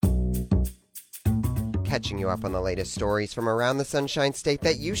catching you up on the latest stories from around the Sunshine State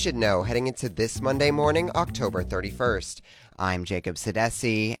that you should know heading into this Monday morning, October 31st. I'm Jacob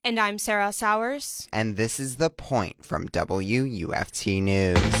Sedesse. And I'm Serra Sowers. And this is The Point from WUFT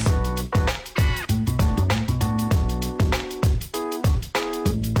News.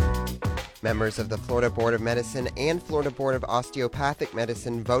 Members of the Florida Board of Medicine and Florida Board of Osteopathic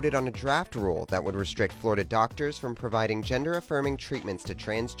Medicine voted on a draft rule that would restrict Florida doctors from providing gender-affirming treatments to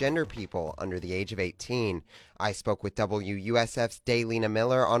transgender people under the age of 18. I spoke with WUSF's Daylina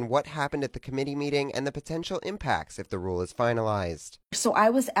Miller on what happened at the committee meeting and the potential impacts if the rule is finalized. So I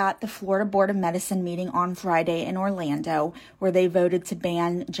was at the Florida Board of Medicine meeting on Friday in Orlando, where they voted to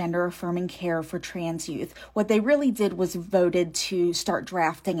ban gender-affirming care for trans youth. What they really did was voted to start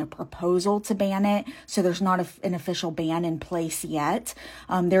drafting a proposal to ban it, so there's not an official ban in place yet.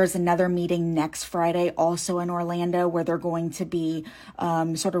 There's another meeting next Friday, also in Orlando, where they're going to be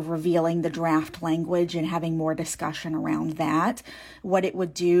sort of revealing the draft language and having more discussion around that. What it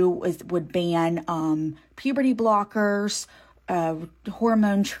would do is would ban puberty blockers,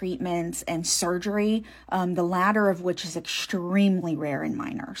 hormone treatments, and surgery, the latter of which is extremely rare in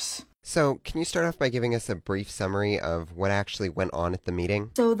minors. So, can you start off by giving us a brief summary of what actually went on at the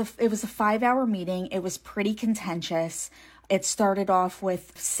meeting? So it was a 5-hour meeting. It was pretty contentious. It started off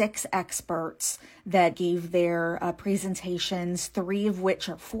with 6 experts that gave their presentations, 3 of which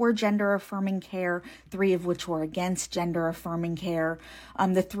are for gender-affirming care, 3 of which were against gender-affirming care.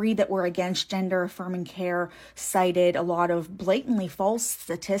 The 3 that were against gender-affirming care cited a lot of blatantly false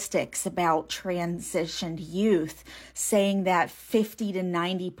statistics about transitioned youth, saying that 50 to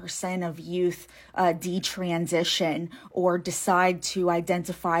 90% of youth detransition or decide to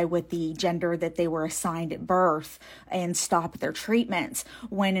identify with the gender that they were assigned at birth and stop their treatments,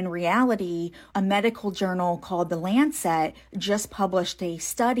 when in reality, a medical journal called The Lancet just published a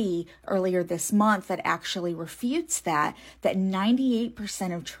study earlier this month that actually refutes that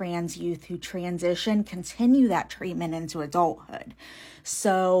 98% of trans youth who transition continue that treatment into adulthood.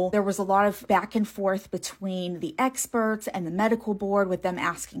 So there was a lot of back and forth between the experts and the medical board with them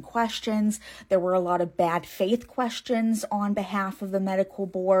asking questions. There were a lot of bad faith questions on behalf of the medical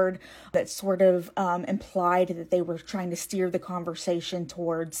board that sort of implied that they were trying to steer the conversation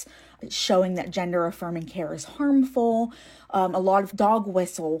towards showing that gender-affirming care is harmful. A lot of dog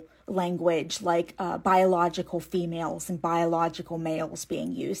whistle language like biological females and biological males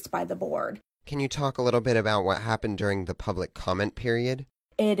being used by the board. Can you talk a little bit about what happened during the public comment period?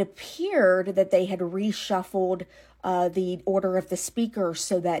 It appeared that they had reshuffled the order of the speakers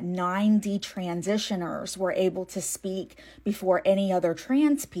so that 9 detransitioners were able to speak before any other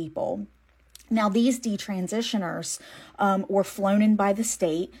trans people. Now, these detransitioners were flown in by the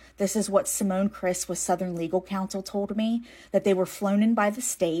state. This is what Simone Chris with Southern Legal Counsel told me, that they were flown in by the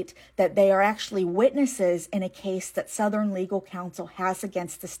state, that they are actually witnesses in a case that Southern Legal Counsel has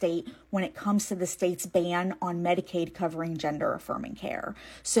against the state when it comes to the state's ban on Medicaid covering gender-affirming care.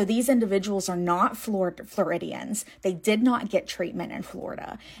 So these individuals are not Floridians. They did not get treatment in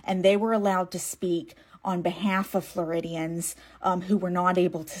Florida, and they were allowed to speak on behalf of Floridians who were not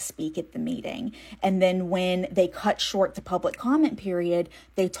able to speak at the meeting. And then when they cut short the public comment period,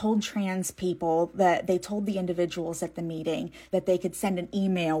 they told trans people that they told the individuals at the meeting that they could send an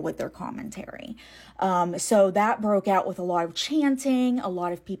email with their commentary. So that broke out with a lot of chanting, a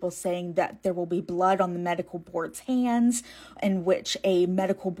lot of people saying that there will be blood on the medical board's hands, in which a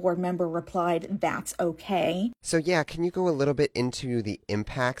medical board member replied, "That's okay." So yeah, can you go a little bit into the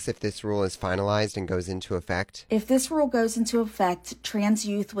impacts if this rule is finalized and goes into effect? If this rule goes into effect, trans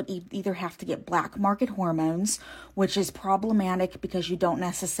youth would either have to get black market hormones, which is problematic because you don't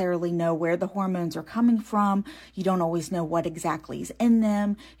necessarily know where the hormones are coming from. You don't always know what exactly is in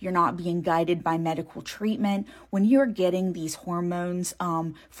them. You're not being guided by medical treatment. When you're getting these hormones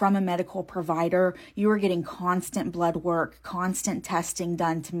from a medical provider, you are getting constant blood work, constant testing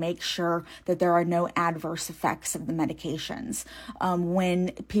done to make sure that there are no adverse effects of the medications. When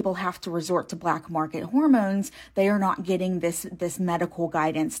people have to resort to black market hormones, they are not getting this medical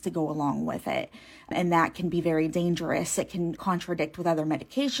guidance to go along with it. And that can be very dangerous. It can contradict with other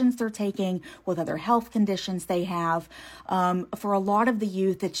medications they're taking, with other health conditions they have. For a lot of the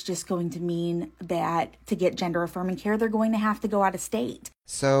youth, it's just going to mean that to get gender-affirming care, they're going to have to go out of state.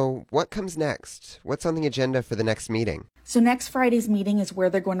 So what comes next? What's on the agenda for the next meeting? So next Friday's meeting is where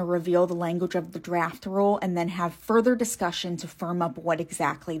they're going to reveal the language of the draft rule and then have further discussion to firm up what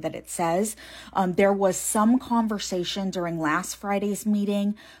exactly that it says. There was some conversation during last Friday's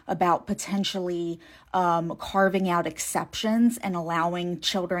meeting about potentially carving out exceptions and allowing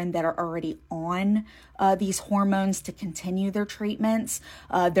children that are already on these hormones to continue their treatments.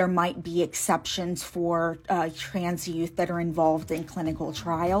 There might be exceptions for trans youth that are involved in clinical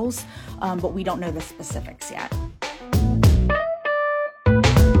trials, but we don't know the specifics yet.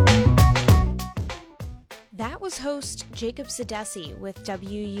 That was host Jacob Sedesse with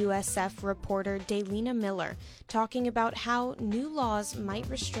WUSF reporter Daylina Miller talking about how new laws might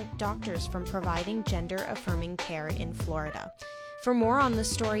restrict doctors from providing gender-affirming care in Florida. For more on the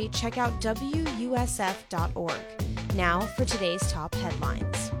story, check out WUSF.org. Now for today's top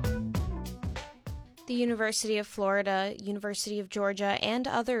headlines. The University of Florida, University of Georgia, and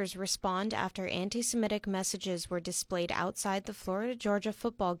others respond after anti-Semitic messages were displayed outside the Florida-Georgia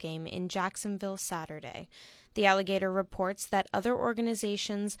football game in Jacksonville Saturday. The Alligator reports that other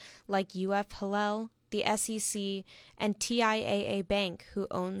organizations like UF Hillel, the SEC, and TIAA Bank, who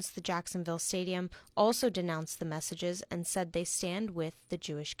owns the Jacksonville Stadium, also denounced the messages and said they stand with the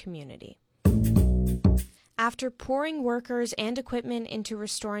Jewish community. After pouring workers and equipment into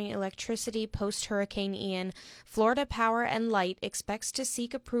restoring electricity post-Hurricane Ian, Florida Power and Light expects to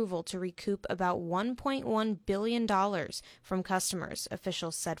seek approval to recoup about $1.1 billion from customers,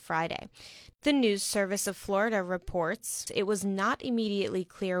 officials said Friday. The News Service of Florida reports it was not immediately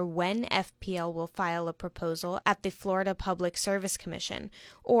clear when FPL will file a proposal at the Florida Public Service Commission,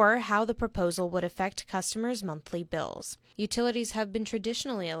 or how the proposal would affect customers' monthly bills. Utilities have been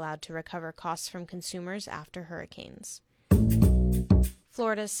traditionally allowed to recover costs from consumers after hurricanes.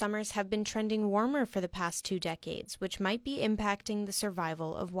 Florida's summers have been trending warmer for the past 2 decades, which might be impacting the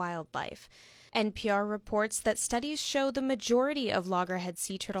survival of wildlife. NPR reports that studies show the majority of loggerhead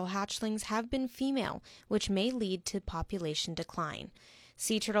sea turtle hatchlings have been female, which may lead to population decline.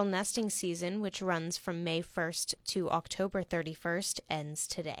 Sea turtle nesting season, which runs from May 1st to October 31st, ends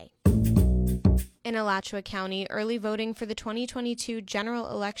today. In Alachua County, early voting for the 2022 general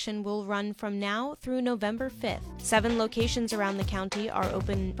election will run from now through November 5th. 7 locations around the county are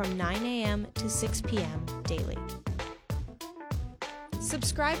open from 9 a.m. to 6 p.m. daily.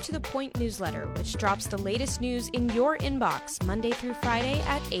 Subscribe to the Point newsletter, which drops the latest news in your inbox Monday through Friday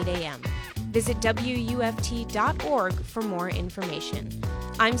at 8 a.m. Visit WUFT.org for more information.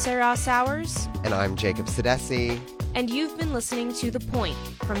 I'm Serra Sowers. And I'm Jacob Sedesse. And you've been listening to The Point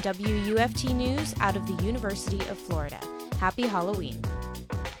from WUFT News out of the University of Florida. Happy Halloween.